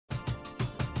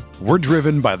We're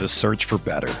driven by the search for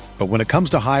better. But when it comes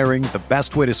to hiring, the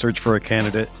best way to search for a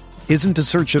candidate isn't to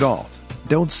search at all.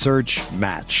 Don't search,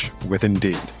 match with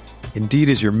Indeed. Indeed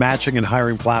is your matching and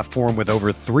hiring platform with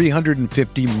over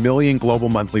 350 million global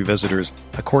monthly visitors,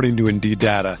 according to Indeed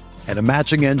data, and a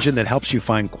matching engine that helps you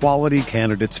find quality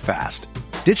candidates fast.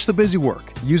 Ditch the busy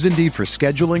work. Use Indeed for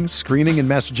scheduling, screening, and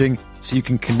messaging so you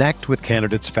can connect with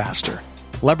candidates faster.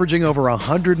 Leveraging over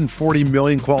 140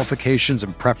 million qualifications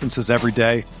and preferences every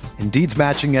day, Indeed's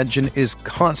matching engine is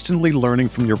constantly learning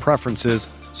from your preferences,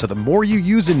 so the more you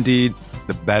use Indeed,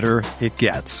 the better it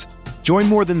gets. Join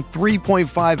more than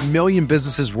 3.5 million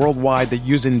businesses worldwide that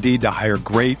use Indeed to hire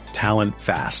great talent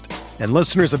fast. And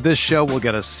listeners of this show will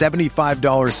get a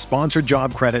 $75 sponsored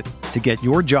job credit to get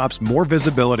your jobs more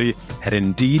visibility at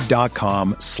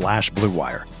Indeed.com/Blue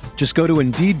Wire. Just go to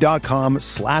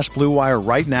Indeed.com/Blue Wire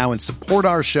right now and support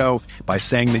our show by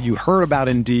saying that you heard about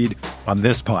Indeed on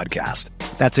this podcast.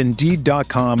 That's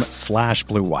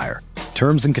Indeed.com/Blue Wire.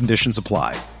 Terms and conditions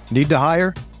apply. Need to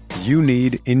hire? You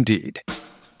need Indeed.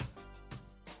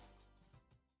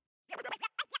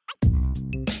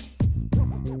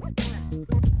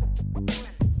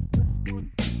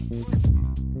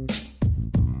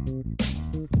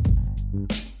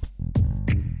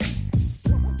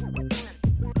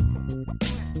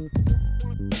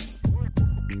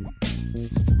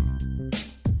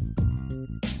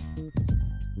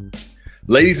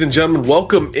 Ladies and gentlemen,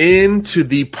 welcome into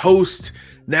the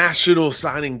post-National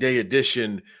Signing Day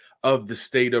edition of the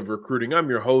State of Recruiting. I'm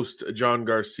your host, John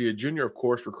Garcia Jr., of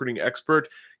course, recruiting expert.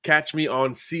 Catch me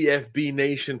on CFB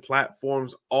Nation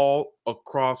platforms all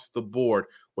across the board,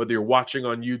 whether you're watching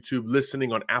on YouTube,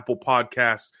 listening on Apple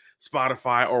Podcasts,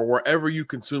 Spotify, or wherever you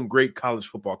consume great college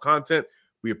football content.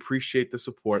 We appreciate the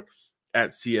support at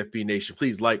CFB Nation.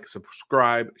 Please like,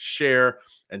 subscribe, share,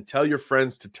 and tell your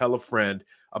friends to tell a friend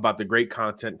about the great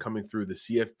content coming through the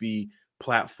CFB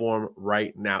platform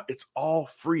right now. It's all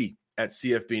free at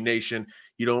CFB Nation.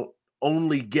 You don't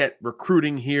only get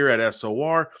recruiting here at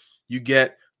SOR, you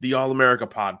get the All-America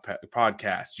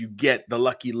podcast, you get the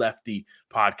Lucky Lefty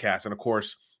podcast, and of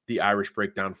course, the Irish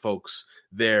Breakdown folks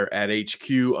there at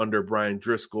HQ under Brian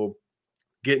Driscoll,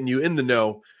 getting you in the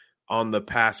know on the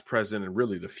past, present, and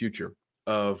really the future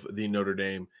of the Notre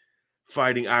Dame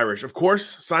Fighting Irish. Of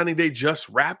course, signing day just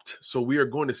wrapped, so we are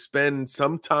going to spend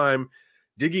some time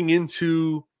digging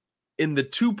into, in the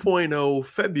 2.0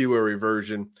 February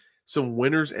version, some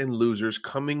winners and losers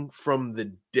coming from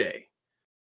the day.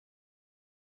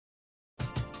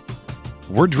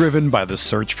 We're driven by the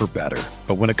search for better.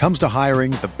 But when it comes to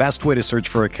hiring, the best way to search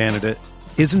for a candidate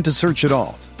isn't to search at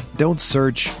all. Don't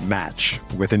search, match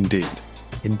with Indeed.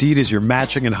 Indeed is your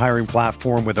matching and hiring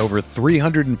platform with over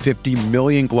 350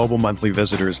 million global monthly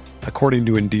visitors, according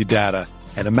to Indeed data,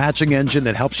 and a matching engine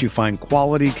that helps you find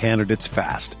quality candidates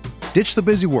fast. Ditch the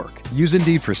busy work. Use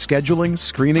Indeed for scheduling,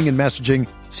 screening, and messaging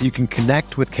so you can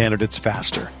connect with candidates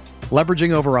faster. Leveraging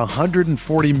over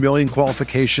 140 million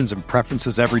qualifications and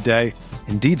preferences every day,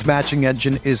 Indeed's matching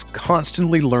engine is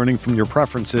constantly learning from your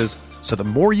preferences, so the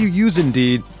more you use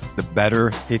Indeed, the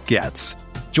better it gets.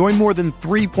 Join more than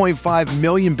 3.5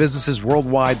 million businesses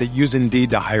worldwide that use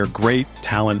Indeed to hire great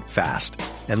talent fast.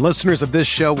 And listeners of this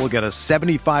show will get a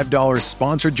 $75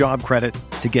 sponsored job credit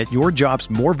to get your jobs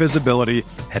more visibility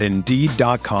at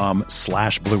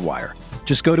Indeed.com/Blue Wire.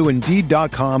 Just go to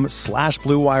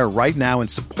Indeed.com/Blue Wire right now and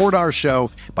support our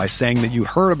show by saying that you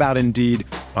heard about Indeed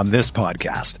on this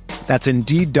podcast. That's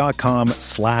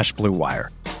Indeed.com/Blue Wire.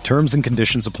 Terms and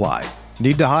conditions apply.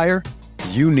 Need to hire?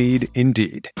 You need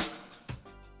Indeed.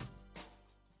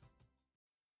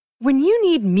 When you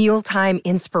need mealtime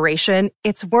inspiration,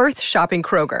 it's worth shopping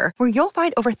Kroger, where you'll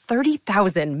find over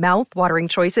 30,000 mouth-watering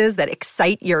choices that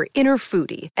excite your inner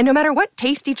foodie. And no matter what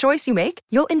tasty choice you make,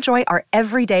 you'll enjoy our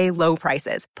everyday low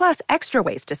prices, plus extra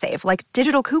ways to save, like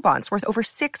digital coupons worth over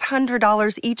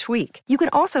 $600 each week. You can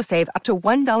also save up to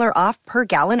 $1 off per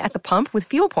gallon at the pump with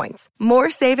fuel points.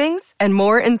 More savings and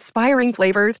more inspiring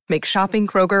flavors make shopping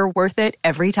Kroger worth it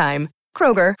every time.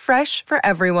 Kroger, fresh for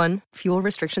everyone. Fuel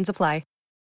restrictions apply.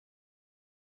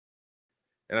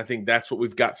 And I think that's what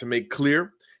we've got to make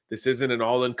clear. This isn't an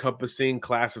all-encompassing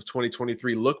class of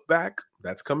 2023 look back.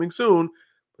 That's coming soon,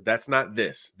 but that's not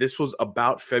this. This was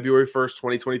about February 1st,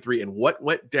 2023, and what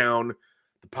went down,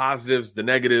 the positives, the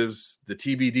negatives, the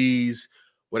TBDs,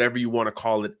 whatever you want to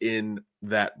call it in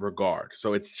that regard.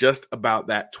 So it's just about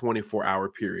that 24-hour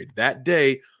period. That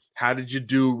day, how did you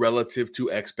do relative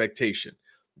to expectation?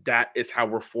 That is how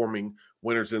we're forming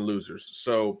winners and losers.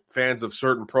 So fans of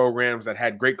certain programs that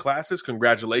had great classes,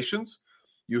 congratulations.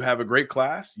 You have a great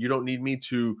class. You don't need me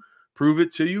to prove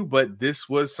it to you, but this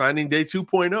was signing day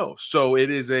 2.0. So it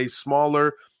is a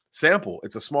smaller sample.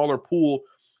 It's a smaller pool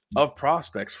of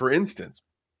prospects. For instance,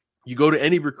 you go to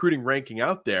any recruiting ranking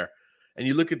out there and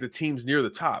you look at the teams near the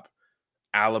top.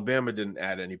 Alabama didn't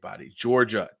add anybody.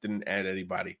 Georgia didn't add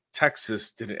anybody.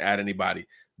 Texas didn't add anybody.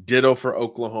 Ditto for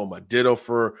Oklahoma. Ditto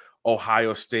for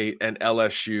Ohio State and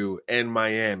LSU and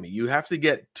Miami. You have to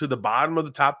get to the bottom of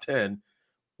the top 10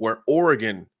 where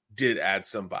Oregon did add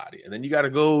somebody. And then you got to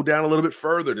go down a little bit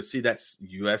further to see that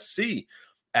USC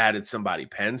added somebody.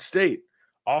 Penn State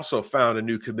also found a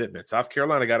new commitment. South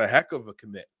Carolina got a heck of a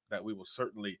commit that we will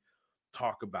certainly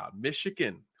talk about.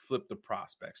 Michigan flipped the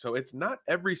prospect. So it's not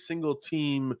every single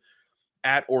team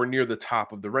at or near the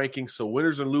top of the rankings. So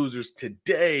winners and losers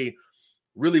today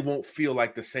really won't feel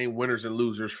like the same winners and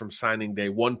losers from signing day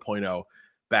 1.0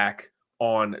 back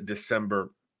on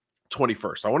December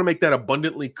 21st. I want to make that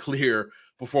abundantly clear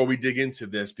before we dig into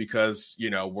this because,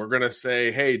 we're going to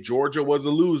say, hey, Georgia was a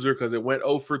loser because it went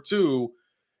 0 for 2.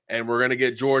 And we're going to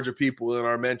get Georgia people in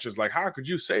our mentions like, how could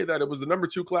you say that? It was the number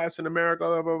 2 class in America,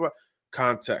 blah, blah, blah.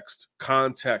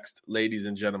 Context, ladies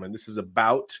and gentlemen. This is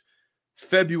about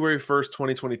February 1st,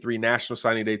 2023, National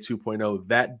Signing Day 2.0,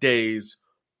 that day's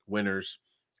winners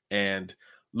and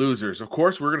losers. Of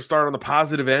course, we're going to start on the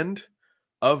positive end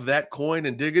of that coin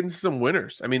and dig into some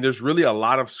winners. I mean, there's really a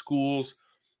lot of schools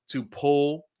to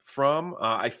pull from.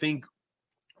 I think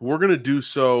we're going to do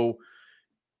so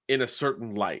in a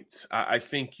certain light. I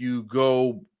think you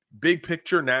go big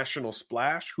picture, national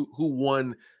splash. Who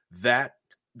won that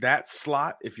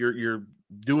slot? If you're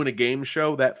doing a game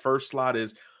show, that first slot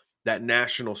is that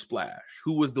national splash.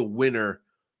 Who was the winner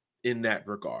in that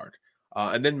regard?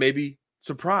 And then maybe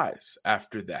surprise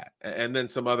after that. And then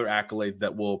some other accolades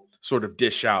that we'll sort of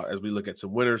dish out as we look at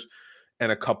some winners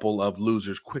and a couple of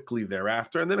losers quickly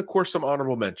thereafter. And then, of course, some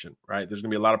honorable mention, right? There's going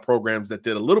to be a lot of programs that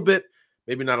did a little bit,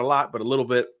 maybe not a lot, but a little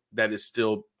bit that is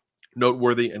still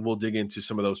noteworthy. And we'll dig into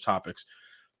some of those topics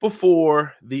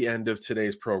before the end of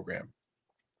today's program.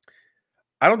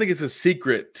 I don't think it's a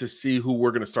secret to see who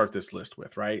we're going to start this list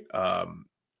with, right?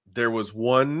 There was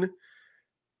one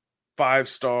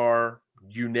 5-star,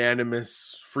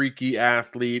 unanimous, freaky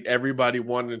athlete. Everybody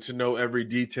wanted to know every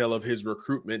detail of his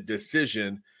recruitment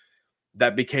decision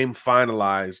that became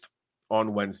finalized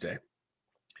on Wednesday.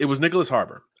 It was Nicholas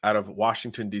Harbor out of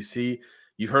Washington, D.C.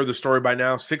 You've heard the story by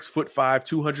now. 6'5",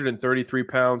 233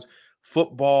 pounds,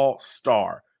 football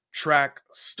star, track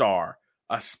star,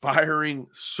 aspiring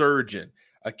surgeon,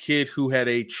 a kid who had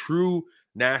a true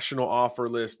national offer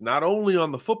list, not only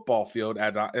on the football field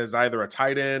as either a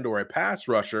tight end or a pass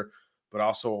rusher, but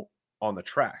also on the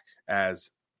track as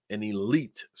an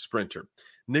elite sprinter.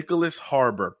 Nicholas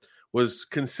Harbor was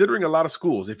considering a lot of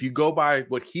schools. If you go by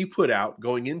what he put out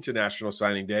going into National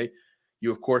Signing Day,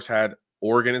 you, of course, had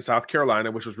Oregon and South Carolina,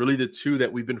 which was really the two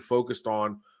that we've been focused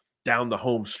on down the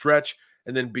home stretch.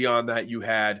 And then beyond that, you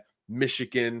had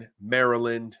Michigan,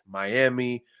 Maryland,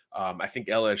 Miami. I think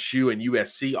LSU and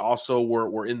USC also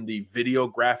were in the video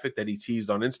graphic that he teased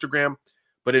on Instagram.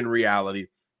 But in reality,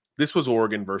 this was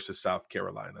Oregon versus South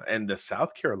Carolina. And the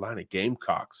South Carolina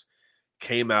Gamecocks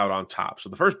came out on top. So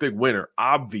the first big winner,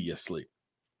 obviously,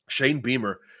 Shane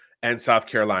Beamer and South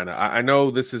Carolina. I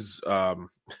know this is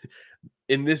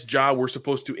in this job, we're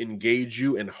supposed to engage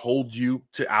you and hold you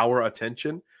to our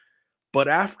attention. But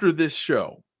after this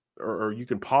show, or you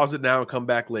can pause it now and come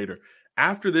back later.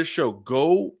 After this show,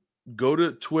 go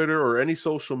to Twitter or any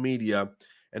social media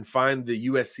and find the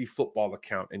USC football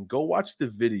account and go watch the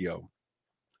video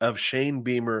of Shane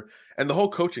Beamer and the whole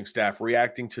coaching staff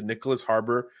reacting to Nicholas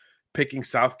Harbor picking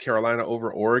South Carolina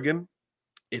over Oregon.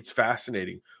 It's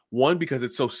fascinating. One, because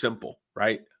it's so simple,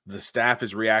 right? The staff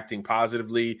is reacting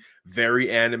positively,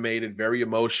 very animated, very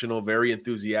emotional, very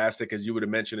enthusiastic, as you would have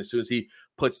mentioned. As soon as he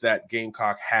puts that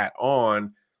Gamecock hat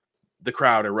on, the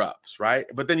crowd erupts, right?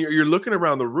 But then you're looking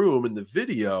around the room in the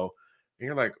video, and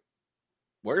you're like,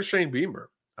 where's Shane Beamer?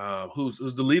 Who's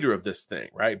the leader of this thing,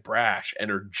 right? Brash,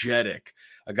 energetic,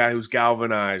 a guy who's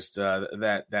galvanized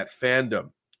that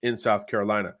fandom in South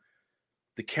Carolina.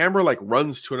 The camera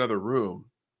runs to another room.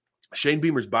 Shane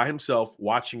Beamer's by himself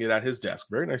watching it at his desk.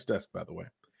 Very nice desk, by the way.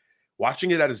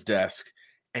 Watching it at his desk,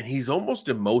 and he's almost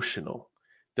emotional.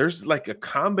 There's a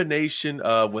combination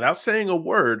of, without saying a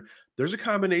word, there's a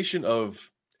combination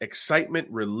of excitement,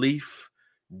 relief,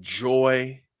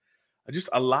 joy, just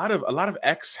a lot of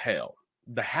exhale,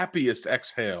 the happiest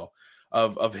exhale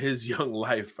of his young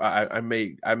life, I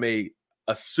may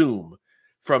assume,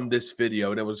 from this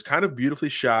video. And it was kind of beautifully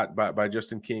shot by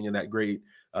Justin King and that great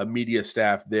media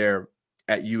staff there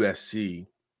at USC.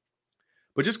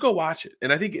 But just go watch it.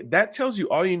 And I think that tells you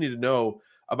all you need to know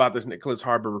about this Nicholas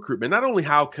Harbor recruitment. Not only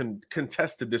how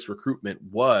contested this recruitment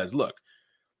was. Look,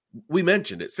 we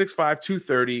mentioned it, 6'5",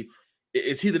 230.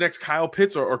 Is he the next Kyle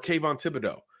Pitts or Kayvon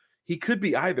Thibodeau? He could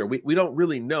be either. We don't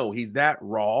really know. He's that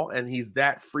raw and he's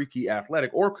that freaky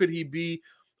athletic. Or could he be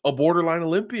a borderline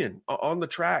Olympian on the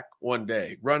track one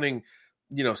day, running,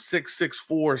 6'4",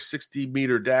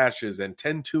 60-meter dashes and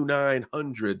 10.29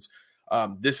 hundreds.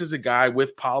 This is a guy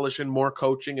with polish and more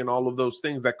coaching and all of those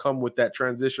things that come with that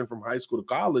transition from high school to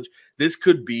college. This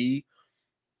could be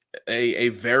a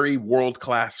very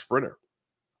world-class sprinter.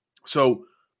 So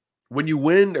when you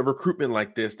win a recruitment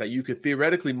like this that you could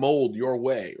theoretically mold your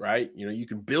way, right? You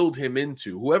can build him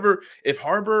into whoever. If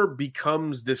Harbor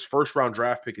becomes this first-round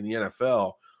draft pick in the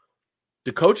NFL,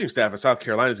 the coaching staff of South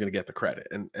Carolina is going to get the credit,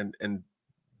 and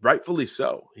rightfully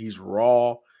so. He's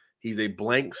raw. He's a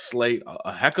blank slate,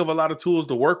 a heck of a lot of tools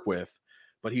to work with,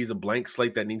 but he's a blank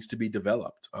slate that needs to be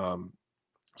developed.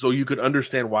 So you could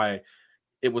understand why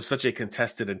it was such a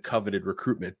contested and coveted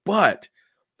recruitment. But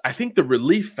I think the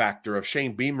relief factor of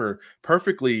Shane Beamer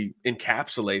perfectly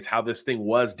encapsulates how this thing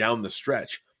was down the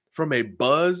stretch. From a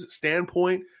buzz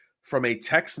standpoint, from a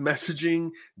text messaging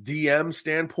DM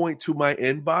standpoint to my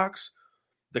inbox,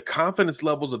 the confidence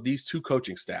levels of these two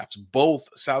coaching staffs, both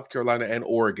South Carolina and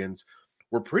Oregon's,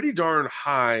 were pretty darn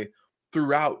high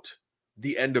throughout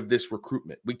the end of this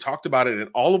recruitment. We talked about it in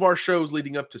all of our shows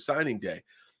leading up to signing day.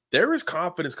 There is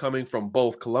confidence coming from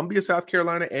both Columbia, South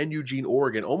Carolina, and Eugene,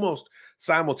 Oregon, almost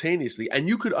simultaneously. And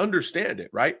you could understand it,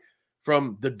 right?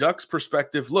 From the Ducks'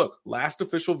 perspective, look, last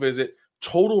official visit,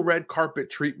 total red carpet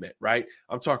treatment, right?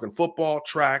 I'm talking football,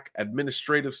 track,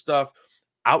 administrative stuff,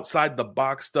 outside the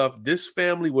box stuff. This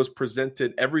family was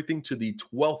presented everything to the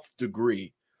 12th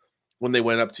degree when they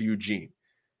went up to Eugene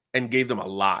and gave them a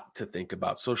lot to think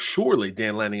about. So surely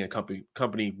Dan Lanning and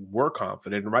company were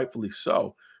confident, and rightfully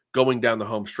so, going down the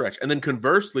home stretch. And then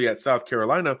conversely at South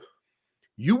Carolina,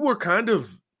 you were kind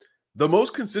of the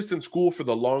most consistent school for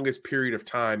the longest period of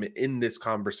time in this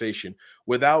conversation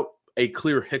without a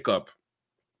clear hiccup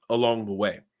along the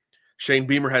way. Shane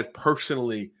Beamer has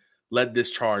personally led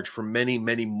this charge for many,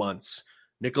 many months.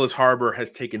 Nicholas Harbor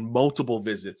has taken multiple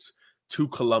visits to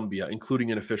Columbia,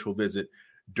 including an official visit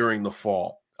during the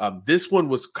fall. This one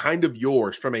was kind of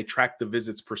yours from a track the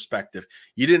visits perspective.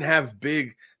 You didn't have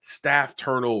big staff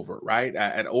turnover, right?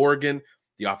 At Oregon,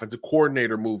 the offensive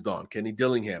coordinator moved on, Kenny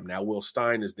Dillingham. Now Will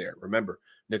Stein is there. Remember,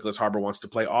 Nicholas Harbor wants to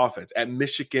play offense. At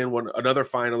Michigan, another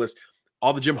finalist,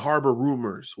 all the Jim Harbor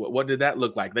rumors. What did that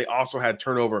look like? They also had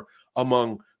turnover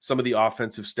among some of the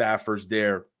offensive staffers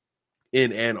there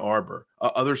in Ann Arbor.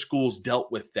 Other schools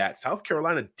dealt with that. South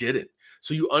Carolina didn't.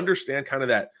 So you understand kind of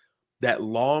that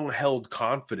long-held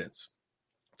confidence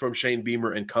from Shane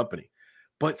Beamer and company.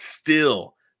 But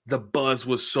still, the buzz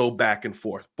was so back and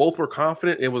forth. Both were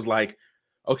confident. It was like,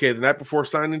 okay, the night before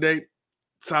signing day,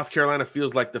 South Carolina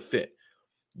feels like the fit.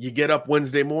 You get up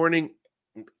Wednesday morning,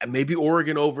 and maybe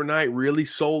Oregon overnight really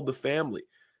sold the family.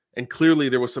 And clearly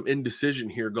there was some indecision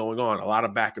here going on, a lot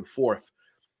of back and forth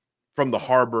from the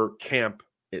Harbor camp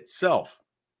itself.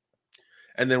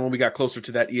 And then when we got closer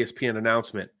to that ESPN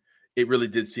announcement, it really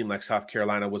did seem like South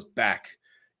Carolina was back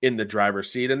in the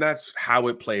driver's seat, and that's how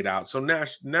it played out. So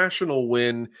national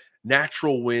win,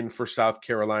 natural win for South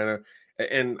Carolina,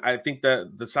 and I think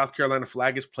that the South Carolina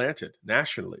flag is planted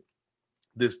nationally.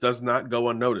 This does not go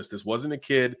unnoticed. This wasn't a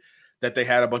kid that they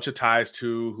had a bunch of ties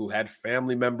to, who had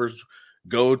family members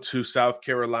go to South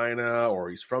Carolina, or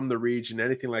he's from the region,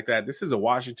 anything like that. This is a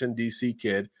Washington, D.C.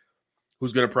 kid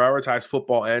who's going to prioritize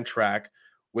football and track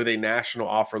with a national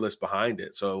offer list behind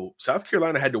it. So South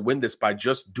Carolina had to win this by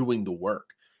just doing the work.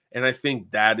 And I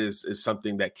think that is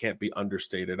something that can't be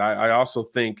understated. I also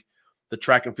think the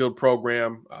track and field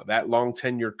program, that long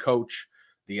tenured coach,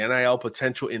 the NIL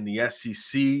potential in the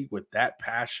SEC with that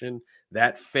passion,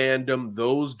 that fandom,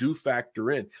 those do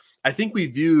factor in. I think we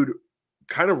viewed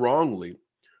kind of wrongly,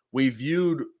 we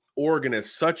viewed Oregon as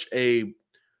such a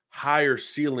higher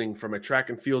ceiling from a track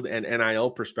and field and NIL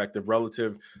perspective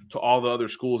relative to all the other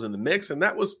schools in the mix. And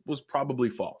that was probably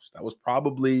false. That was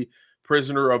probably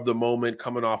prisoner of the moment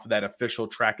coming off of that official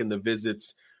track and the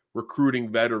visits recruiting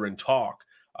veteran talk.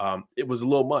 It was a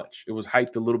little much. It was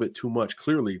hyped a little bit too much,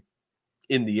 clearly,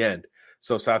 in the end.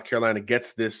 So South Carolina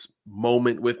gets this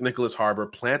moment with Nicholas Harbor,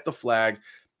 plant the flag.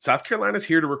 South Carolina's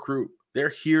here to recruit. They're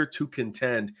here to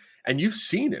contend. And you've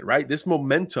seen it, right? This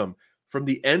momentum from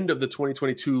the end of the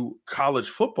 2022 college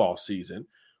football season,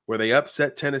 where they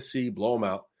upset Tennessee, blow them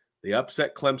out. They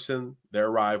upset Clemson,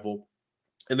 their rival.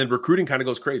 And then recruiting kind of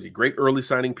goes crazy. Great early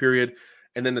signing period.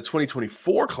 And then the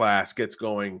 2024 class gets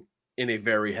going in a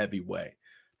very heavy way,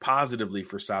 positively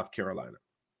for South Carolina.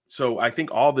 So I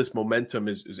think all this momentum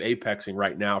is apexing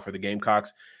right now for the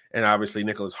Gamecocks. And obviously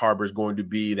Nicholas Harbor is going to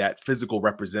be that physical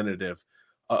representative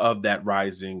of that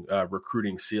rising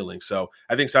recruiting ceiling. So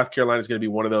I think South Carolina is going to be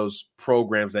one of those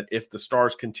programs that if the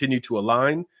stars continue to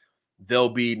align, they'll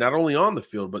be not only on the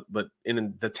field, but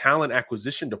in the talent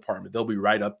acquisition department, they'll be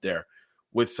right up there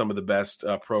with some of the best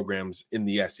programs in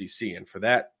the SEC. And for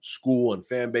that school and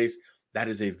fan base, that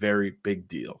is a very big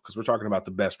deal because we're talking about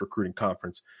the best recruiting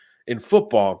conference in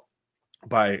football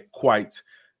by quite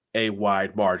a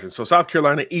wide margin. So South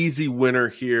Carolina, easy winner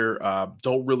here.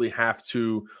 Don't really have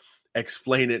to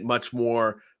explain it much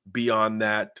more beyond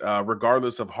that,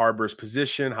 regardless of Harbor's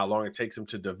position, how long it takes him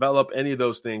to develop, any of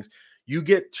those things. You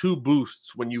get two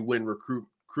boosts when you win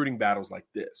recruiting battles like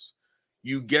this.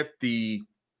 You get the,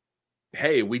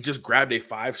 hey, we just grabbed a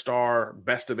 5-star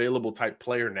best available type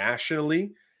player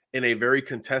nationally in a very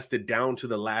contested down to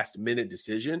the last minute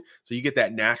decision. So you get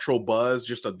that natural buzz,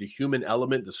 just the human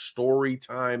element, the story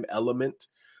time element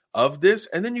of this.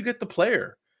 And then you get the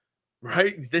player,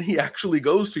 right? Then he actually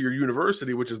goes to your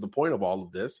university, which is the point of all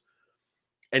of this.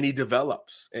 And he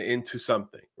develops into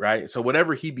something, right? So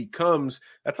whatever he becomes,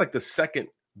 that's like the second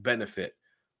benefit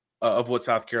of what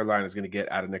South Carolina is going to get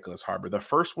out of Nicholas Harbor. The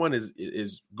first one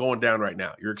is going down right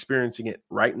now. You're experiencing it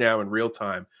right now in real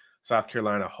time. South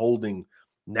Carolina holding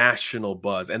national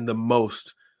buzz and the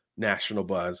most national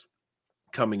buzz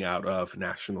coming out of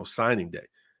National Signing Day.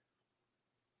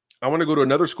 I want to go to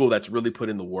another school that's really put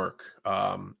in the work.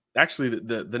 Actually,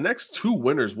 the next two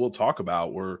winners we'll talk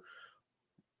about were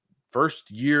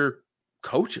first-year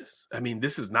coaches. I mean,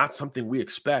 this is not something we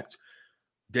expect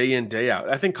day in, day out.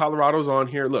 I think Colorado's on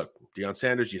here. Look, Deion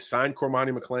Sanders, you signed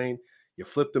Cormani McClain. You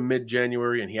flipped him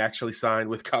mid-January, and he actually signed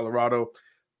with Colorado.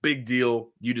 Big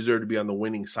deal. You deserve to be on the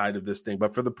winning side of this thing.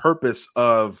 But for the purpose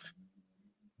of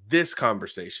this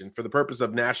conversation, for the purpose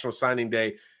of National Signing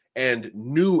Day and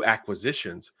new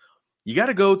acquisitions, you got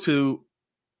to go to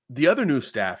the other new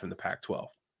staff in the Pac-12.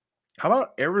 How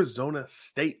about Arizona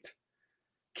State?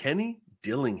 Kenny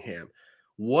Dillingham.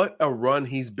 What a run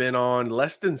he's been on.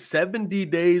 Less than 70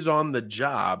 days on the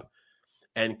job.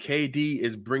 And KD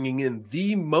is bringing in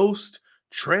the most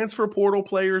transfer portal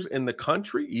players in the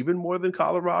country, even more than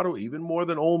Colorado, even more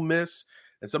than Ole Miss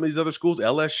and some of these other schools,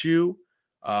 LSU.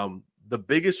 The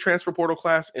biggest transfer portal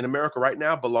class in America right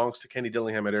now belongs to Kenny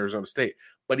Dillingham at Arizona State.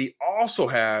 But he also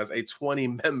has a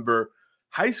 20-member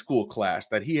high school class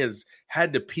that he has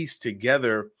had to piece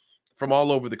together from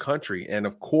all over the country. And,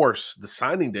 of course, the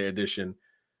signing day edition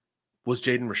was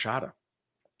Jaden Rashada.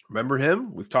 Remember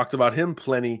him? We've talked about him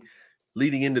plenty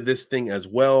leading into this thing as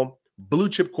well. Blue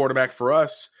chip quarterback for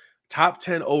us, top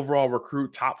 10 overall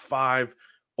recruit, top 5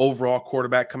 overall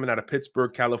quarterback coming out of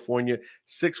Pittsburgh, California,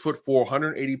 6'4",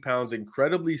 180 pounds,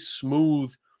 incredibly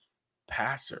smooth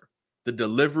passer. The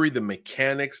delivery, the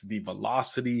mechanics, the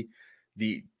velocity,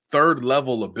 the third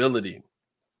level ability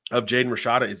of Jaden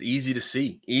Rashada is easy to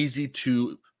see, easy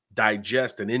to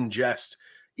digest and ingest,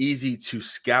 easy to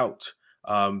scout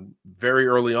very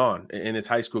early on in his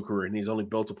high school career. And he's only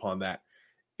built upon that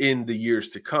in the years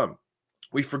to come.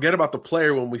 We forget about the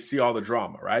player when we see all the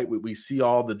drama, right? We see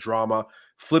all the drama,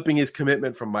 flipping his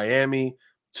commitment from Miami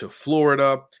to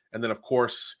Florida. And then, of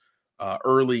course,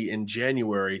 early in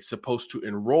January, supposed to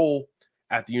enroll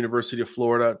at the University of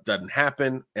Florida. Doesn't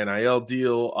happen. NIL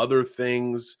deal, other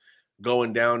things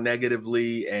going down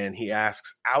negatively. And he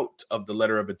asks out of the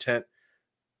letter of intent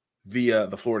via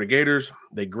the Florida Gators.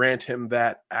 They grant him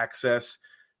that access.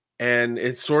 And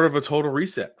it's sort of a total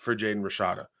reset for Jaden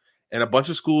Rashada. And a bunch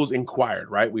of schools inquired,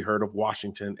 right? We heard of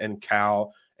Washington and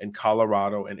Cal and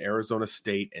Colorado and Arizona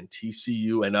State and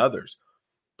TCU and others.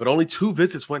 But only 2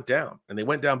 visits went down, and they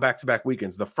went down back-to-back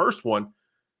weekends. The first one,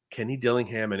 Kenny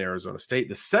Dillingham and Arizona State.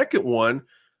 The second one,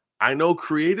 I know,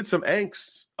 created some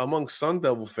angst among Sun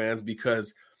Devil fans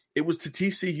because it was to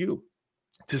TCU,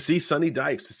 to see Sonny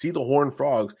Dykes, to see the Horned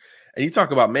Frogs. And you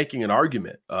talk about making an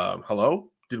argument. Hello?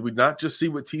 Did we not just see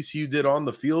what TCU did on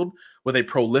the field with a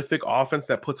prolific offense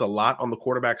that puts a lot on the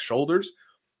quarterback's shoulders?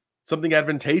 Something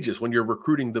advantageous when you're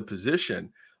recruiting the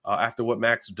position after what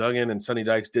Max Duggan and Sonny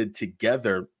Dykes did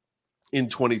together in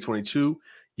 2022.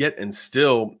 Yet and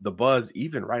still, the buzz,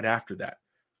 even right after that,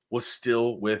 was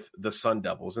still with the Sun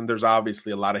Devils. And there's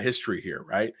obviously a lot of history here,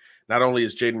 right? Not only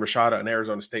is Jaden Rashada an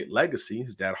Arizona State legacy,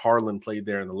 his dad Harlan played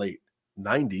there in the late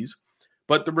 90s,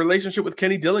 but the relationship with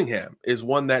Kenny Dillingham is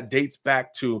one that dates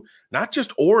back to not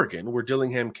just Oregon, where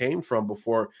Dillingham came from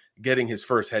before getting his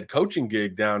first head coaching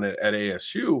gig down at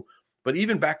ASU, but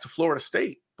even back to Florida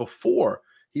State before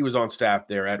he was on staff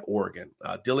there at Oregon.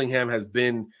 Dillingham has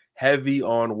been heavy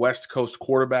on West Coast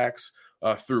quarterbacks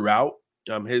throughout.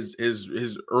 his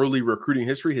early recruiting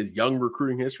history, his young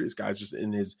recruiting history. This guy's just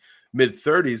in his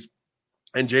mid-30s.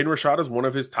 And Jaden Rashada is one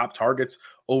of his top targets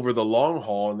over the long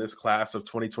haul in this class of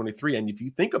 2023. And if you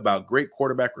think about great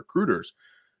quarterback recruiters,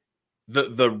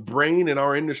 the brain in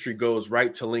our industry goes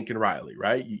right to Lincoln Riley,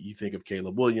 right? You think of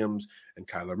Caleb Williams and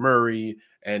Kyler Murray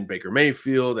and Baker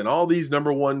Mayfield and all these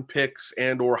number one picks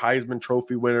and or Heisman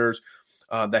Trophy winners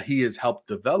that he has helped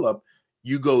develop.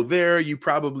 You go there, you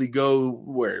probably go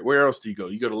where else do you go?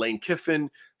 You go to Lane Kiffin,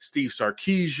 Steve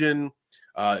Sarkisian,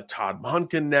 Todd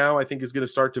Monken now I think is going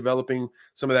to start developing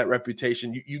some of that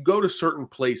reputation. You go to certain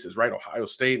places, right? Ohio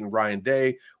State and Ryan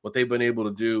Day, what they've been able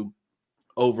to do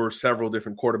over several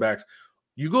different quarterbacks.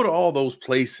 You go to all those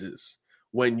places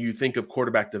when you think of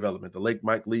quarterback development. The late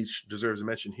Mike Leach deserves a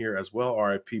mention here as well,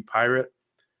 RIP Pirate.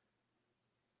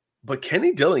 But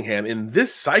Kenny Dillingham in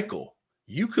this cycle,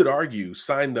 you could argue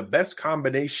signed the best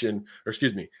combination,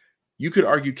 you could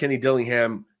argue Kenny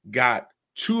Dillingham got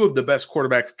two of the best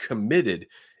quarterbacks committed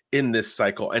in this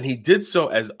cycle, and he did so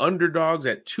as underdogs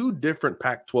at two different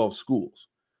Pac-12 schools.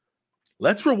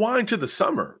 Let's rewind to the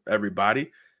summer,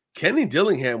 everybody. Kenny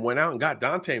Dillingham went out and got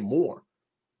Dante Moore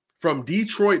from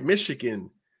Detroit,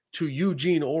 Michigan to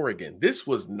Eugene, Oregon. This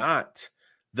was not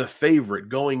the favorite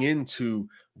going into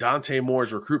Dante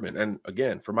Moore's recruitment. And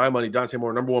again, for my money, Dante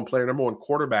Moore, number one player, number one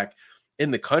quarterback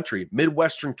in the country,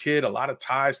 Midwestern kid, a lot of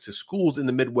ties to schools in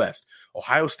the Midwest.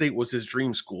 Ohio State was his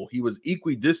dream school. He was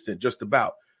equidistant just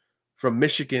about from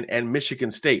Michigan and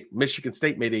Michigan State. Michigan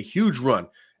State made a huge run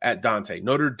at Dante.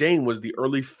 Notre Dame was the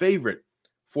early favorite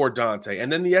for Dante.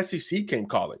 And then the SEC came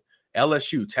calling.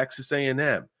 LSU, Texas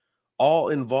A&M, all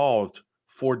involved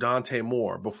for Dante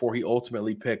Moore before he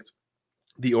ultimately picked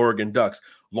the Oregon Ducks,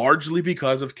 largely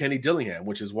because of Kenny Dillingham,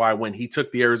 which is why when he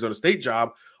took the Arizona State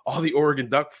job, all the Oregon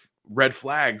Duck red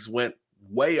flags went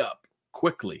way up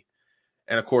quickly.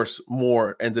 And of course,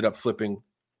 Moore ended up flipping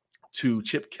to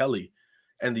Chip Kelly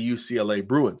and the UCLA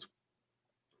Bruins.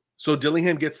 So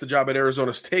Dillingham gets the job at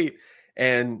Arizona State,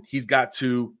 and he's got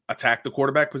to attack the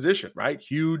quarterback position, right?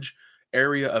 Huge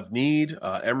area of need.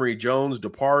 Emory Jones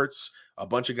departs. A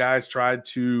bunch of guys tried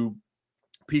to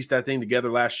piece that thing together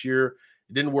last year.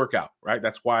 It didn't work out, right?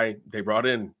 That's why they brought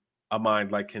in a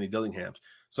mind like Kenny Dillingham's.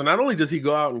 So not only does he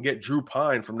go out and get Drew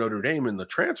Pine from Notre Dame in the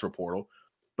transfer portal,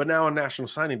 but now on National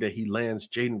Signing Day, he lands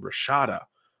Jaden Rashada,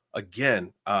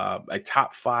 again, a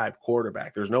top 5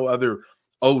 quarterback. There's no other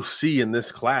OC in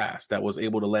this class that was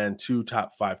able to land 2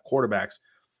 top 5 quarterbacks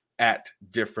at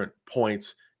different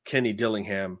points. Kenny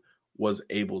Dillingham was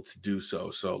able to do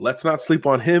so. So let's not sleep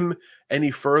on him any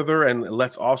further. And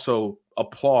let's also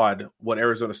applaud what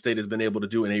Arizona State has been able to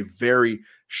do in a very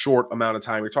short amount of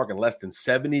time. You're talking less than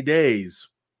 70 days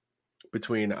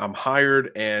between I'm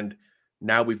hired and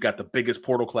now we've got the biggest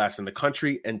portal class in the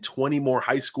country and 20 more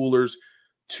high schoolers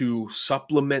to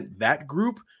supplement that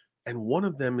group. And one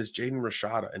of them is Jaden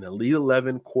Rashada, an Elite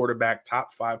 11 quarterback,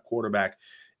 top 5 quarterback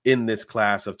in this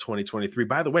class of 2023.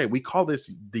 By the way, we call this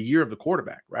the year of the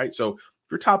quarterback, right? So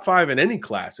if you're top 5 in any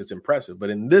class, it's impressive. But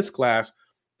in this class,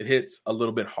 it hits a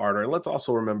little bit harder. And let's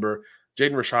also remember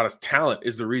Jaden Rashada's talent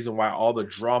is the reason why all the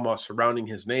drama surrounding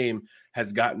his name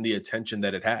has gotten the attention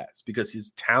that it has, because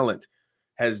his talent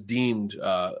has deemed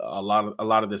a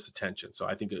lot of this attention. So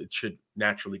I think it should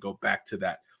naturally go back to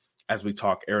that as we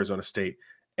talk Arizona State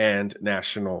and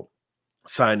National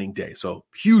Signing Day. So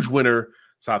huge winner,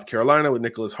 South Carolina with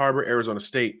Nicholas Harbor, Arizona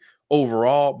State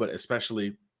overall, but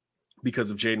especially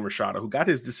because of Jaden Rashada, who got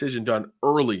his decision done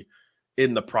early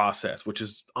in the process, which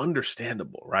is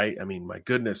understandable, right? I mean, my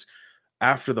goodness,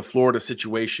 after the Florida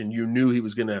situation, you knew he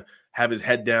was going to have his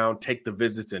head down, take the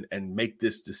visits, and make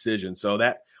this decision. So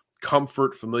that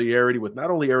comfort, familiarity with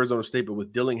not only Arizona State, but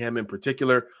with Dillingham in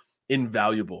particular,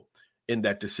 invaluable in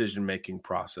that decision-making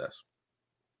process.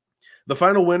 The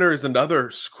final winner is another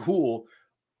school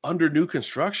under new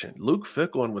construction, Luke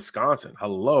Fickell in Wisconsin.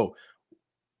 Hello.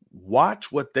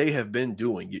 Watch what they have been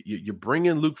doing. You bring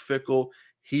in Luke Fickell.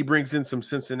 He brings in some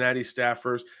Cincinnati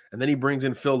staffers, and then he brings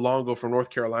in Phil Longo from North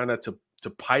Carolina to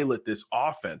pilot this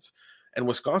offense. And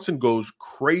Wisconsin goes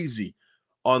crazy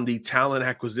on the talent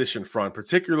acquisition front,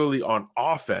 particularly on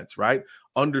offense, right?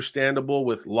 Understandable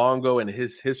with Longo and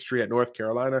his history at North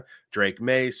Carolina, Drake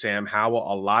May, Sam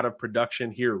Howell, a lot of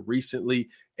production here recently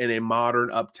in a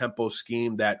modern up-tempo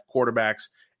scheme that quarterbacks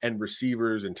and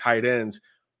receivers and tight ends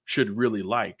should really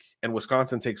like. And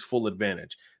Wisconsin takes full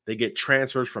advantage. They get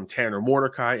transfers from Tanner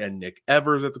Mordecai and Nick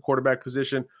Evers at the quarterback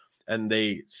position, and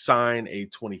they sign a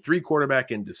 23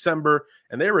 quarterback in December,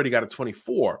 and they already got a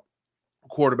 24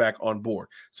 quarterback on board.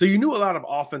 So you knew a lot of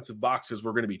offensive boxes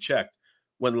were going to be checked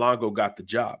when Longo got the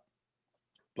job.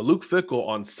 But Luke Fickell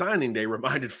on signing day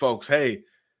reminded folks, hey,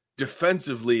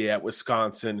 defensively at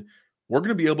Wisconsin, we're going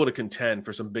to be able to contend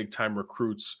for some big-time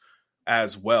recruits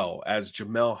as well, as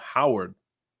Jamel Howard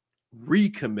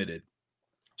recommitted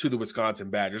to the Wisconsin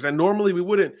Badgers. And normally we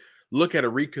wouldn't look at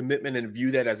a recommitment and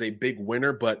view that as a big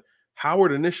winner, but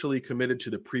Howard initially committed to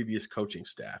the previous coaching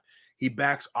staff. He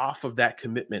backs off of that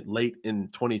commitment late in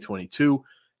 2022.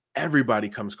 Everybody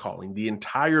comes calling, the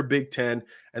entire Big Ten,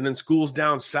 and then schools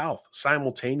down south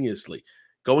simultaneously,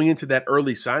 going into that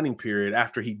early signing period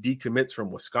after he decommits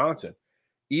from Wisconsin.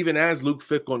 Even as Luke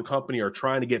Fickell and company are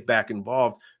trying to get back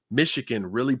involved, Michigan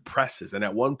really presses. And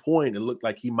at one point, it looked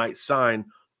like he might sign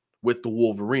with the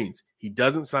Wolverines. He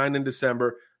doesn't sign in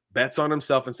December, bets on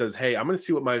himself and says, hey, I'm going to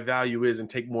see what my value is and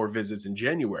take more visits in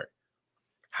January.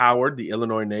 Howard, the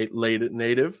Illinois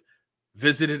native,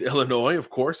 visited Illinois, of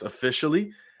course,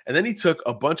 officially. And then he took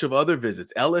a bunch of other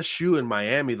visits. LSU and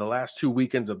Miami, the last 2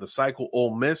 weekends of the cycle.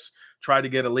 Ole Miss tried to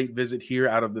get a late visit here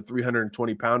out of the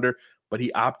 320-pounder, but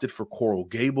he opted for Coral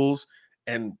Gables.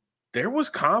 And there was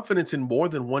confidence in more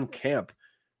than one camp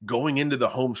going into the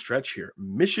home stretch here.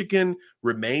 Michigan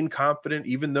remained confident,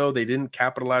 even though they didn't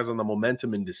capitalize on the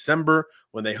momentum in December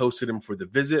when they hosted him for the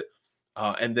visit.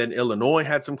 And then Illinois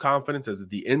had some confidence as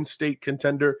the in-state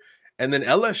contender. And then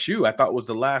LSU, I thought, was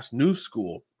the last new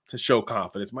school to show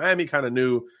confidence. Miami kind of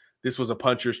knew this was a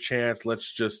puncher's chance.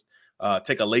 Let's just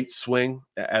take a late swing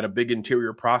at a big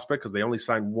interior prospect because they only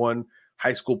signed one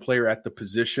high school player at the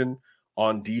position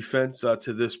on defense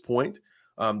to this point.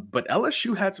 But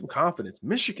LSU had some confidence.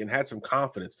 Michigan had some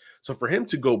confidence. So for him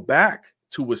to go back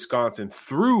to Wisconsin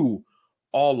through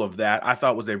all of that, I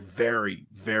thought was a very,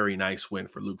 very nice win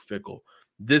for Luke Fickell.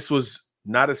 This was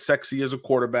not as sexy as a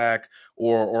quarterback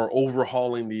or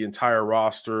overhauling the entire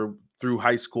roster through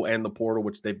high school and the portal,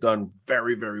 which they've done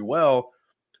very, very well,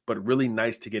 but really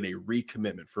nice to get a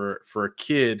recommitment for a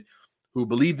kid who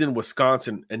believed in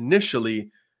Wisconsin initially,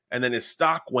 and then his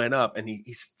stock went up, and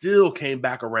he still came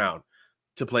back around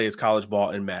to play his college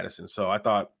ball in Madison. So I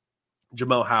thought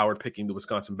Jamel Howard picking the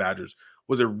Wisconsin Badgers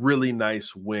was a really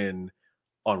nice win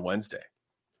on Wednesday.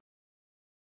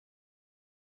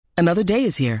 Another day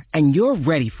is here, and you're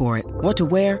ready for it. What to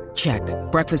wear? Check.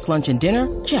 Breakfast, lunch, and dinner?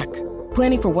 Check.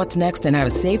 Planning for what's next and how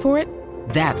to save for it?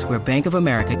 That's where Bank of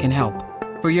America can help.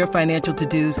 For your financial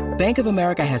to-dos, Bank of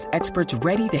America has experts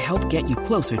ready to help get you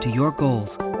closer to your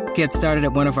goals. Get started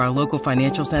at one of our local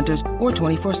financial centers or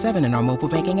 24/7 in our mobile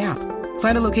banking app.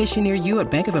 Find a location near you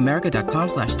at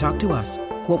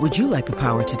bankofamerica.com/talktous. What would you like the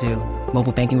power to do?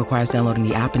 Mobile banking requires downloading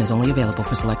the app and is only available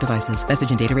for select devices.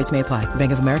 Message and data rates may apply.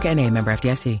 Bank of America N.A., member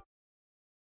FDIC.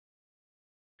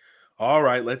 All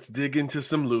right, let's dig into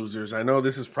some losers. I know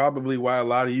this is probably why a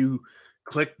lot of you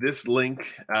click this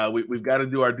link. We've got to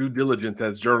do our due diligence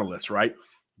as journalists, right?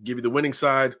 Give you the winning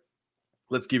side.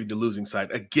 Let's give you the losing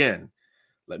side. Again,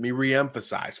 let me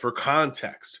reemphasize for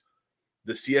context.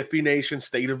 The CFB Nation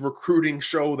State of Recruiting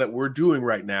show that we're doing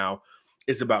right now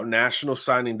is about National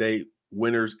Signing Day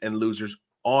winners and losers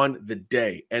on the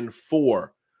day and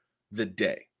for the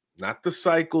day. Not the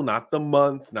cycle, not the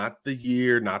month, not the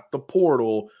year, not the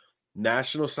portal.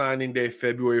 National Signing Day,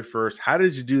 February 1st. How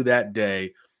did you do that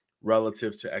day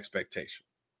relative to expectation?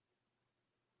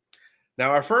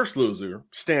 Now, our first loser,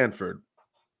 Stanford,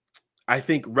 I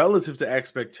think relative to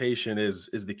expectation is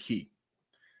the key.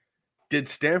 Did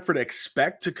Stanford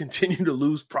expect to continue to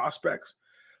lose prospects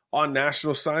on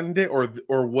National Signing Day,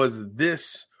 or was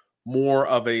this more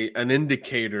of an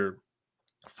indicator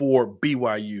for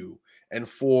BYU and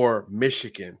for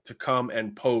Michigan to come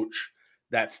and poach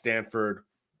that Stanford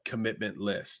commitment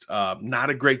list? Not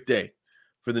a great day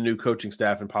for the new coaching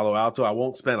staff in Palo Alto. I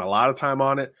won't spend a lot of time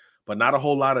on it, but not a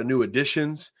whole lot of new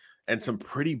additions and some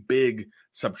pretty big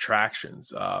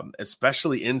subtractions,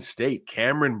 especially in-state.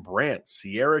 Cameron Brandt,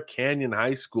 Sierra Canyon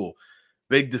High School,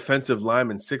 big defensive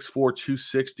lineman, 6'4",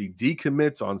 260,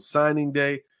 decommits on signing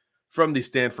day from the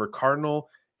Stanford Cardinal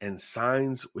and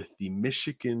signs with the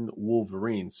Michigan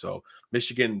Wolverines. So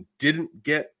Michigan didn't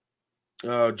get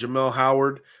Jamel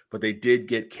Howard, but they did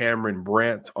get Cameron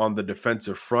Brandt on the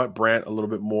defensive front. Brandt, a little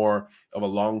bit more of a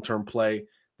long-term play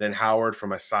than Howard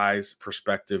from a size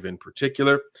perspective in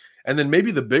particular. And then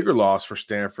maybe the bigger loss for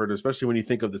Stanford, especially when you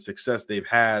think of the success they've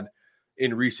had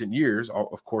in recent years.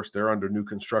 Of course, they're under new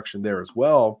construction there as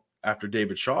well after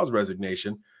David Shaw's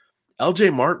resignation.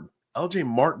 LJ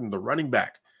Martin, the running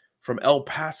back from El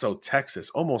Paso, Texas,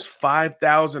 almost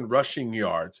 5,000 rushing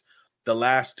yards the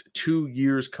last 2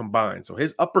 years combined. So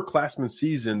his upperclassman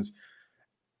seasons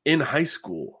in high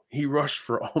school, he rushed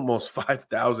for almost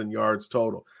 5,000 yards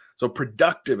total. So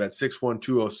productive at 6'1",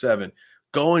 207.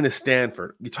 going to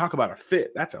Stanford. You talk about a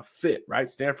fit. That's a fit, right?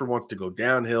 Stanford wants to go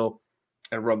downhill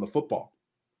and run the football.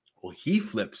 Well, he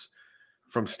flips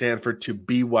from Stanford to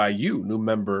BYU, new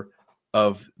member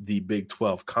of the Big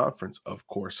 12 Conference, of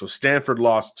course. So Stanford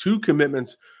lost 2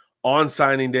 commitments on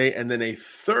signing day, and then a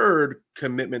third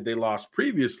commitment they lost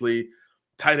previously.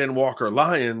 Tight end Walker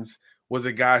Lyons was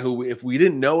a guy who, if we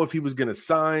didn't know if he was going to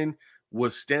sign,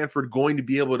 was Stanford going to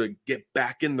be able to get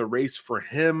back in the race for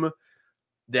him?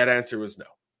 That answer was no.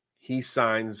 He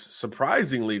signs,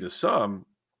 surprisingly to some,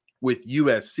 with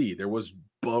USC. There was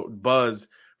buzz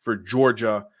for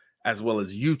Georgia as well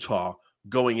as Utah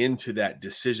going into that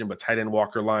decision, but tight end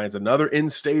Walker Lyons, another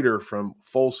in-stater from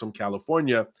Folsom,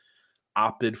 California,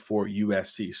 opted for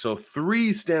USC. So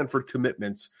 3 Stanford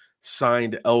commitments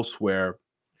signed elsewhere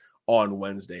on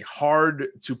Wednesday. Hard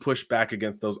to push back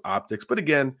against those optics, but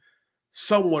again,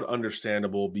 somewhat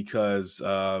understandable because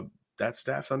that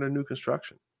staff's under new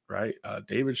construction, right?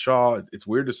 David Shaw, it's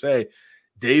weird to say,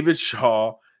 David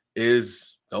Shaw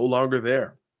is no longer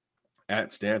there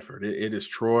at Stanford. It is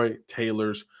Troy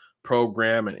Taylor's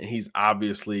program, and he's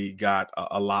obviously got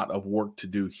a lot of work to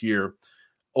do here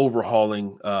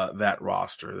overhauling that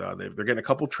roster. They're getting a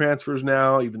couple transfers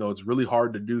now, even though it's really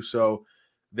hard to do so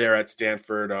there at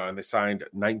Stanford, and they signed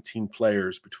 19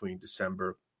 players between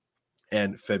December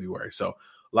and February. So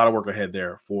a lot of work ahead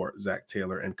there for Zach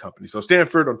Taylor and company. So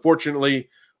Stanford, unfortunately,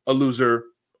 a loser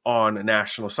on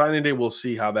National Signing Day. We'll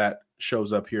see how that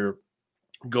shows up here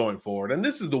going forward. And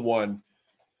this is the one,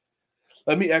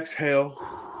 let me exhale,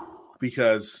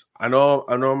 because I know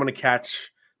I'm going to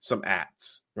catch some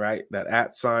ats, right? That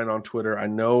at sign on Twitter. I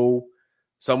know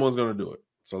someone's going to do it.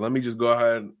 So let me just go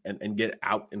ahead and get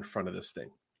out in front of this thing.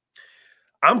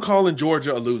 I'm calling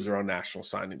Georgia a loser on National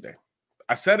Signing Day.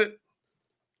 I said it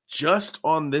just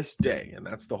on this day, and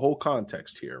that's the whole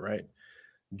context here, right?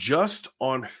 Just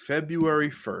on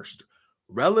February 1st,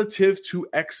 relative to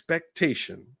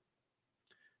expectation,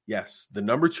 yes, the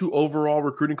number 2 overall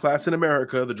recruiting class in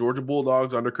America, the Georgia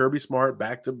Bulldogs under Kirby Smart,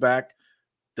 back-to-back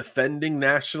defending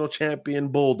national champion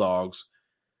Bulldogs,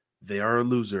 they are a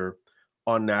loser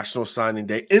on National Signing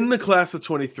Day in the class of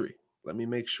 23. Let me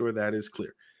make sure that is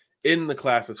clear. In the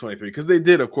class of 23, because they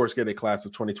did, of course, get a class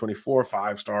of 2024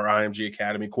 5-star IMG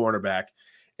Academy cornerback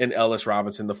in Ellis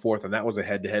Robinson IV, and that was a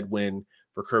head-to-head win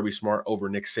for Kirby Smart over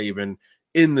Nick Saban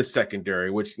in the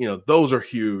secondary, which, you know, those are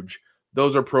huge.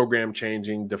 Those are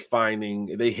program-changing,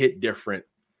 defining. They hit different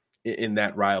in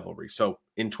that rivalry. So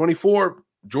in 24,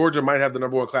 Georgia might have the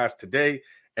number 1 class today,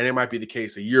 and it might be the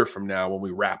case a year from now when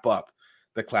we wrap up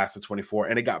the class of 24,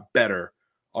 and it got better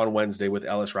on Wednesday with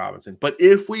Ellis Robinson. But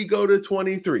if we go to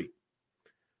 23,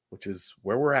 which is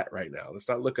where we're at right now, let's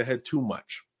not look ahead too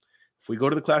much. If we go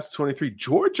to the class of 23,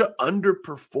 Georgia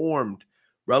underperformed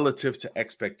relative to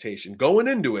expectation. Going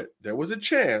into it, there was a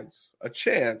chance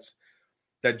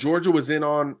that Georgia was in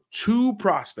on 2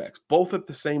 prospects, both at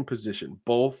the same position,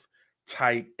 both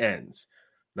tight ends.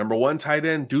 Number 1 tight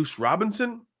end, Deuce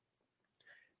Robinson,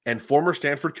 and former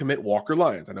Stanford commit Walker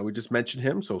Lyons. I know we just mentioned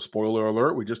him, so spoiler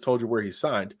alert, we just told you where he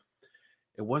signed.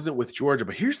 It wasn't with Georgia,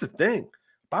 but here's the thing.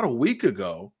 About a week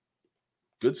ago,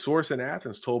 good source in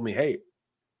Athens told me, hey,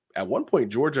 at one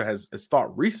point, Georgia has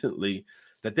thought recently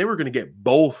that they were going to get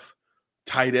both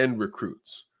tight end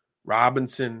recruits,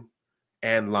 Robinson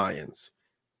and Lyons.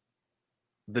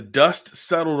 The dust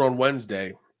settled on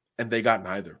Wednesday, and they got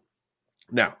neither.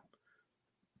 Now,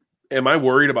 am I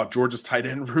worried about Georgia's tight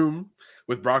end room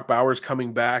with Brock Bowers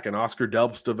coming back and Oscar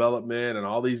Delp's development and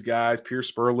all these guys,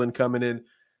 Pierce Sperlin coming in?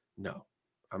 No,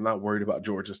 I'm not worried about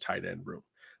Georgia's tight end room.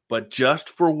 But just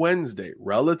for Wednesday,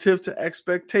 relative to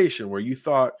expectation, where you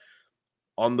thought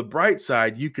on the bright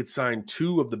side, you could sign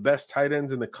 2 of the best tight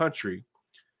ends in the country,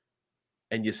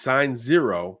 and you sign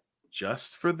 0,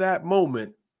 just for that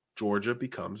moment, Georgia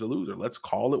becomes a loser. Let's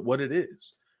call it what it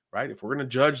is, right? If we're going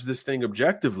to judge this thing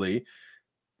objectively,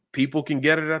 people can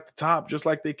get it at the top just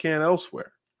like they can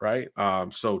elsewhere, right?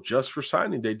 So just for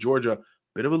signing day, Georgia,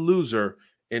 bit of a loser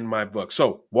in my book.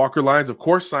 So Walker Lyons, of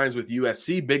course, signs with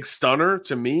USC. Big stunner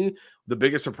to me. The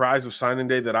biggest surprise of signing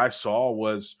day that I saw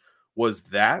was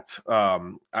that.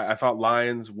 I thought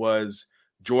Lyons was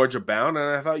Georgia bound, and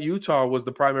I thought Utah was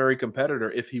the primary competitor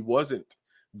if he wasn't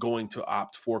going to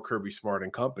opt for Kirby Smart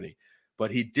and company.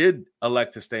 But he did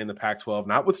elect to stay in the Pac-12,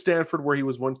 not with Stanford, where he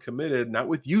was once committed, not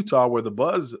with Utah, where the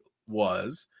buzz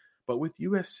was, but with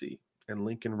USC and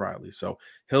Lincoln Riley. So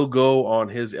he'll go on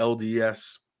his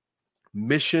LDS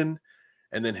mission,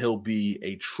 and then he'll be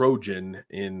a Trojan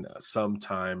in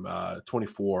sometime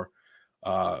 24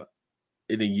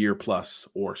 in a year plus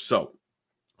or so.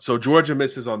 So Georgia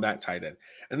misses on that tight end.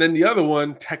 And then the other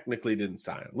one technically didn't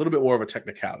sign. A little bit more of a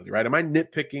technicality, right? Am I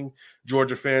nitpicking,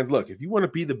 Georgia fans? Look, if you want to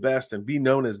be the best and be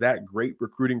known as that great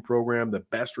recruiting program, the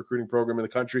best recruiting program in the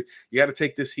country, you got to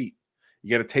take this heat. You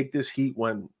got to take this heat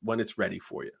when it's ready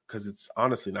for you, because it's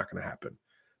honestly not going to happen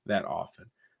that often.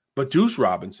 But Deuce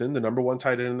Robinson, the number one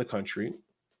tight end in the country,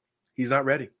 he's not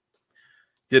ready.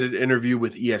 Did an interview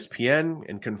with ESPN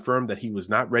and confirmed that he was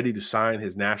not ready to sign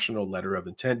his national letter of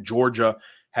intent. Georgia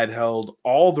had held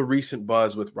all the recent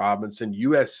buzz with Robinson.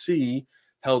 USC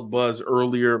held buzz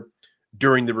earlier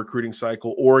during the recruiting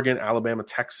cycle. Oregon, Alabama,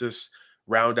 Texas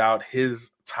round out his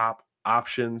top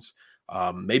options.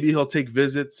 Maybe he'll take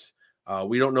visits.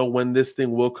 We don't know when this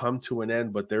thing will come to an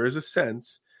end, but there is a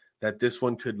sense that this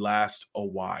one could last a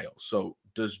while. So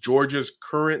does Georgia's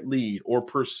current lead, or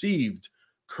perceived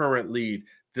current lead,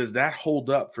 does that hold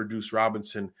up for Deuce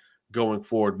Robinson going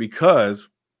forward? Because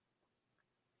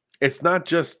it's not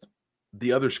just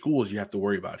the other schools you have to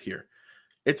worry about here.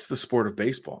 It's the sport of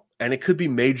baseball. And it could be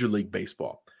Major League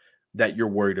Baseball that you're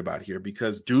worried about here,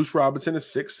 because Deuce Robinson is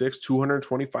 6'6",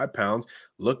 225 pounds,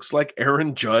 looks like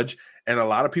Aaron Judge, and a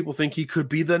lot of people think he could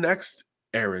be the next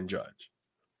Aaron Judge.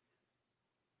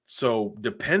 So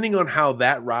depending on how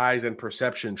that rise and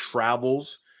perception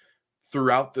travels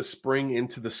throughout the spring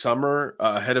into the summer,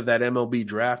 ahead of that MLB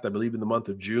draft, I believe in the month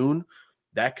of June,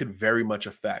 that could very much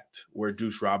affect where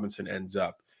Deuce Robinson ends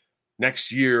up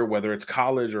next year, whether it's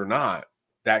college or not.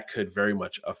 That could very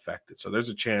much affect it. So there's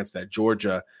a chance that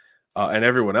Georgia and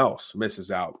everyone else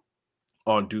misses out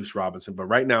on Deuce Robinson. But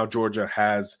right now, Georgia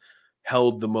has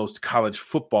held the most college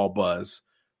football buzz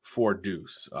for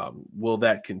Deuce. Will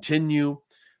that continue?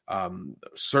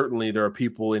 Certainly there are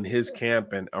people in his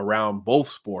camp and around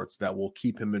both sports that will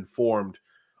keep him informed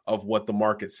of what the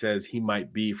market says he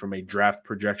might be from a draft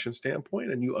projection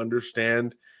standpoint. And you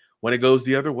understand when it goes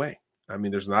the other way. I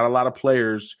mean, there's not a lot of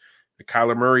players.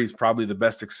 Kyler Murray is probably the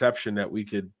best exception that we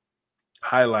could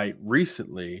highlight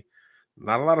recently.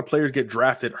 Not a lot of players get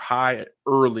drafted high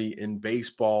early in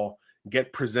baseball,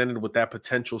 get presented with that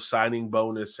potential signing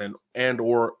bonus and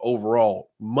or overall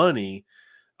money,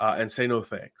 and say no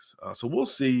thanks. So we'll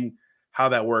see how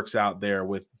that works out there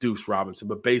with Deuce Robinson.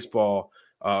 But baseball,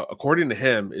 according to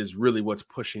him, is really what's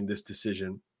pushing this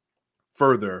decision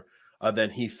further than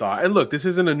he thought. And look, this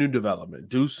isn't a new development.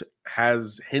 Deuce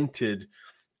has hinted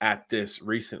at this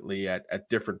recently at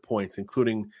different points,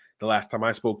 including the last time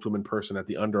I spoke to him in person at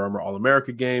the Under Armour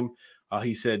All-America game.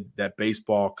 He said that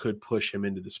baseball could push him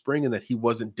into the spring and that he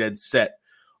wasn't dead set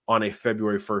on a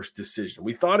February 1st decision.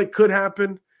 We thought it could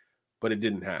happen, but it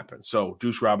didn't happen. So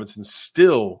Deuce Robinson's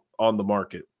still on the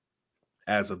market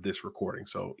as of this recording.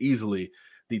 So easily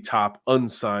the top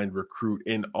unsigned recruit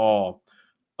in all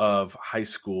of high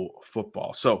school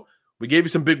football. So we gave you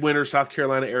some big winners: South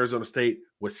Carolina, Arizona State,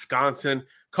 Wisconsin,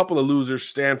 a couple of losers,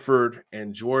 Stanford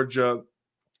and Georgia.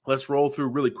 Let's roll through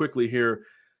really quickly here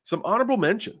some honorable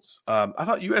mentions. I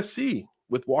thought USC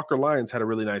with Walker Lyons had a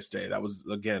really nice day. That was,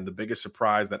 again, the biggest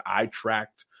surprise that I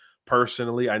tracked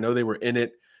personally. I know they were in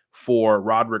it for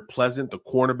Roderick Pleasant, the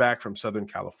cornerback from Southern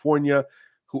California,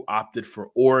 who opted for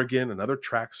Oregon. Another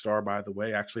track star, by the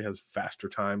way, actually has faster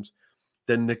times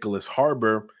than Nicholas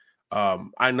Harbor.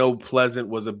 I know Pleasant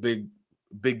was a big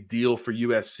deal for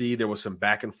USC. There was some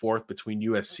back and forth between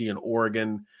USC and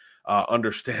Oregon,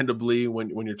 understandably,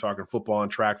 when you're talking football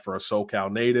and track for a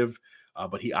SoCal native,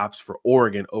 but he opts for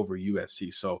Oregon over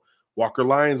USC. So Walker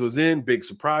Lyons was in, big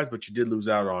surprise, but you did lose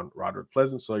out on Roderick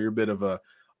Pleasant, so you're a bit of a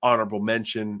honorable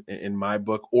mention in my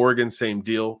book. Oregon, same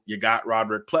deal. You got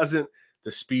Roderick Pleasant,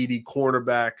 the speedy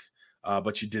cornerback,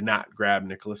 but you did not grab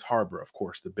Nicholas Harbor, of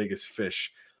course, the biggest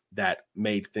fish that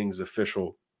made things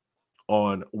official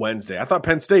on Wednesday. I thought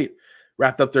Penn State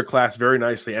wrapped up their class very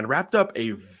nicely and wrapped up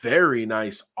a very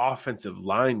nice offensive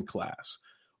line class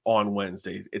on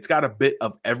Wednesday. It's got a bit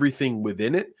of everything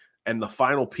within it, and the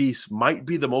final piece might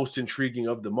be the most intriguing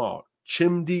of them all.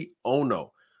 Chimdi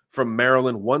Ono from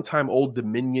Maryland, one-time Old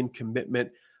Dominion commitment,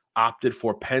 opted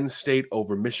for Penn State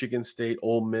over Michigan State,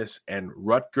 Ole Miss, and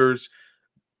Rutgers.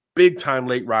 Big-time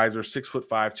late riser,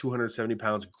 6'5", 270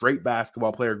 pounds, great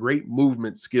basketball player, great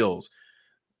movement skills.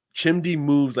 Chimdi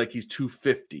moves like he's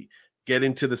 250,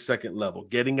 getting to the second level,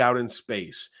 getting out in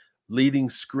space, leading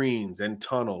screens and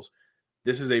tunnels.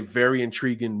 This is a very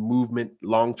intriguing movement,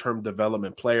 long-term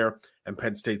development player, and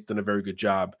Penn State's done a very good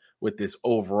job with this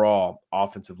overall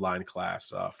offensive line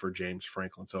class for James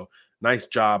Franklin. So nice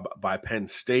job by Penn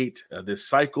State this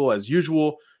cycle, as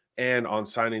usual, and on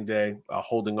signing day,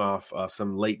 holding off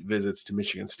some late visits to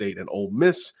Michigan State and Ole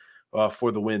Miss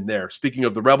for the win there. Speaking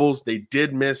of the Rebels, they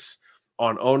did miss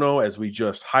on Ono, as we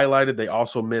just highlighted. They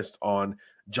also missed on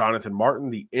Jonathan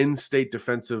Martin, the in-state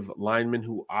defensive lineman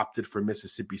who opted for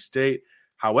Mississippi State.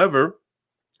 However,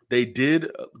 they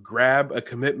did grab a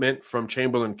commitment from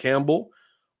Chamberlain Campbell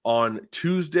on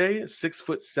Tuesday,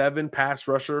 6'7" pass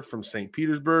rusher from St.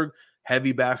 Petersburg,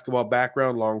 heavy basketball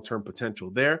background, long-term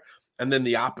potential there. And then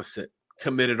the opposite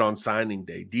committed on signing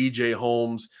day. DJ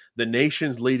Holmes, the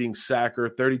nation's leading sacker,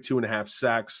 32.5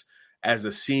 sacks as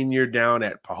a senior down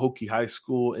at Pahokee High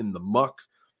School in the Muck,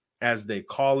 as they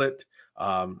call it.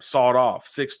 Sawed off,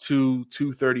 6'2",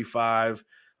 235,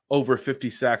 over 50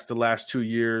 sacks the last 2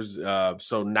 years.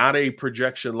 So not a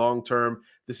projection long-term.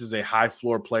 This is a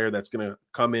high-floor player that's going to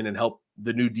come in and help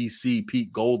the new DC,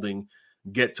 Pete Golding,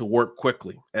 get to work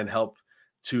quickly and help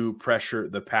to pressure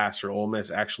the passer. Ole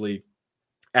Miss actually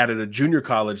added a junior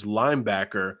college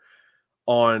linebacker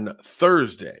on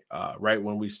Thursday, right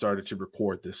when we started to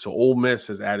record this. So Ole Miss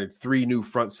has added 3 new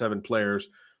front 7 players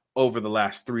over the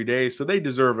last 3 days. So they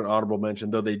deserve an honorable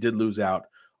mention, though they did lose out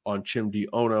on Chimdi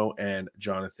Ono and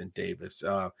Jonathan Davis.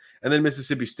 And then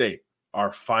Mississippi State,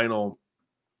 our final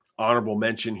honorable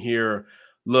mention here.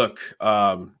 Look,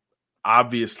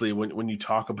 obviously, when you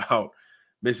talk about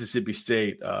Mississippi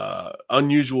State,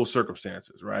 unusual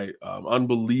circumstances, right?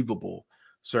 Unbelievable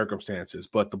circumstances.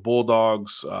 But the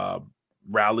Bulldogs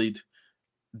rallied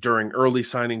during early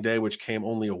signing day, which came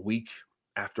only a week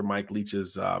after Mike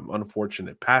Leach's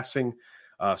unfortunate passing.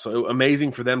 So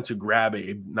amazing for them to grab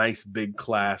a nice big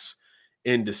class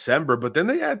in December. But then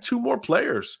they had 2 more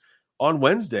players on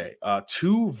Wednesday.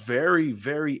 2 very,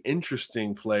 very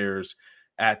interesting players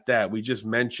at that. We just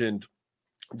mentioned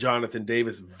Jonathan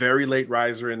Davis, very late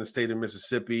riser in the state of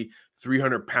Mississippi,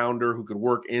 300-pounder who could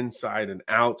work inside and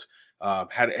out.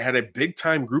 Had a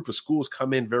big-time group of schools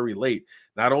come in very late.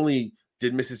 Not only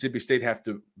did Mississippi State have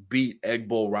to beat Egg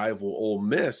Bowl rival Ole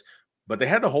Miss, but they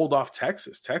had to hold off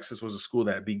Texas. Texas was a school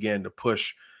that began to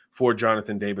push for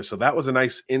Jonathan Davis. So that was a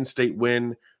nice in-state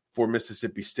win for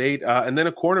Mississippi State. And then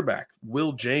a cornerback,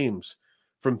 Will James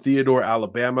from Theodore,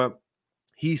 Alabama.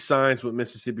 He signs with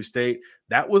Mississippi State.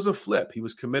 That was a flip. He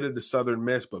was committed to Southern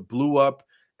Miss, but blew up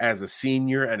as a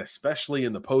senior, and especially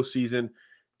in the postseason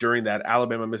during that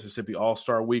Alabama-Mississippi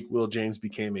All-Star Week, Will James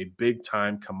became a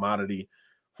big-time commodity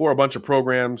for a bunch of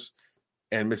programs,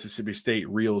 and Mississippi State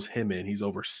reels him in. He's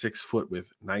over 6 foot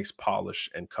with nice polish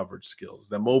and coverage skills.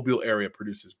 The Mobile area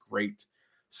produces great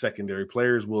secondary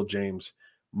players. Will James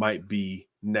might be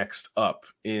next up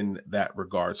in that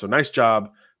regard. So nice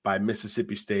job by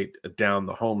Mississippi State down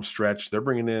the home stretch. They're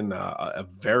bringing in a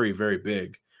very, very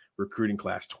big recruiting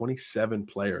class, 27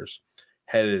 players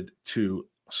headed to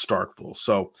Starkville.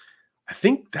 So I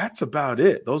think that's about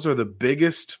it. Those are the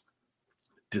biggest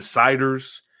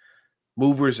deciders,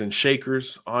 movers and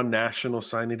shakers on National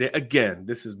Signing Day. Again,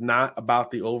 this is not about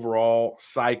the overall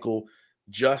cycle,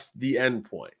 just the end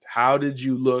point. How did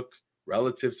you look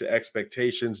relative to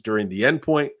expectations during the end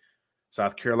point?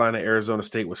 South Carolina, Arizona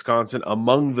State, Wisconsin,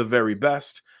 among the very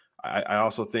best. I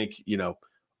also think,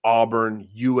 Auburn,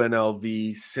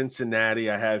 UNLV, Cincinnati,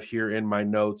 I have here in my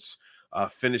notes,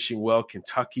 finishing well.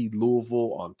 Kentucky,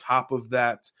 Louisville on top of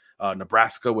that.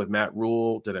 Nebraska with Matt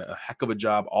Rule did a heck of a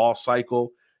job all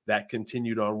cycle. That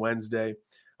continued on Wednesday.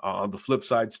 On the flip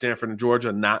side, Stanford and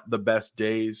Georgia, not the best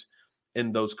days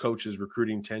in those coaches'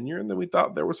 recruiting tenure. And then we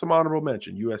thought there was some honorable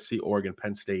mention: USC, Oregon,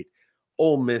 Penn State,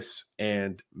 Ole Miss,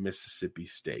 and Mississippi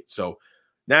State. So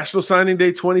National Signing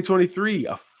Day 2023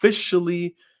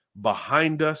 officially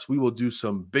behind us. We will do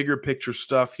some bigger picture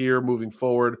stuff here moving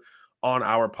forward on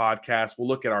our podcast. We'll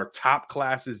look at our top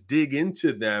classes, dig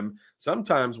into them,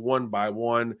 sometimes one by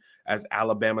one, as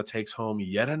Alabama takes home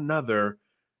yet another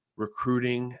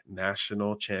recruiting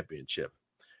national championship.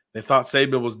 They thought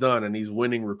Saban was done, and he's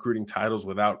winning recruiting titles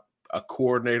without a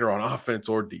coordinator on offense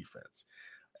or defense.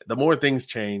 The more things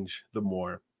change, the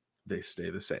more they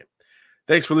stay the same.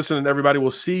 Thanks for listening, everybody.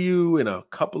 We'll see you in a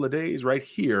couple of days right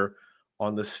here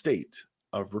on the State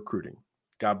of Recruiting.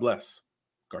 God bless.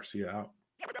 Garcia out.